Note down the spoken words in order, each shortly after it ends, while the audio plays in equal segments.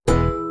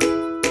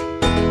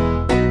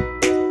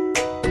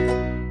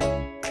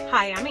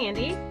Hi, I'm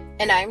Andy.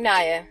 And I'm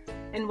Naya.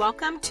 And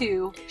welcome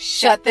to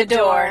Shut the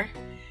Door.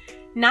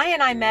 Naya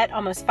and I met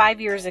almost 5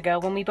 years ago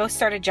when we both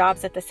started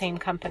jobs at the same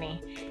company.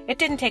 It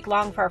didn't take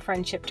long for our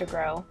friendship to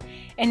grow.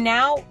 And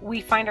now we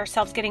find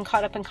ourselves getting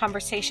caught up in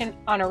conversation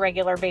on a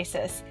regular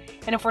basis.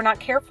 And if we're not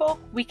careful,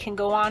 we can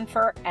go on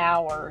for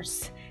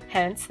hours.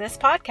 Hence this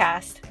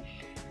podcast.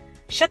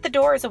 Shut the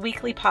Door is a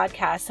weekly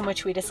podcast in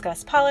which we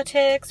discuss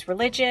politics,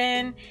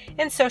 religion,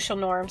 and social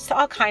norms to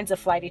all kinds of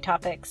flighty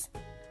topics.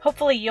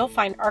 Hopefully you'll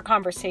find our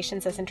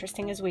conversations as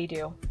interesting as we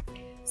do.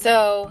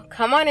 So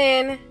come on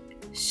in,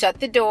 shut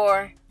the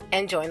door,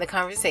 and join the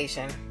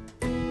conversation.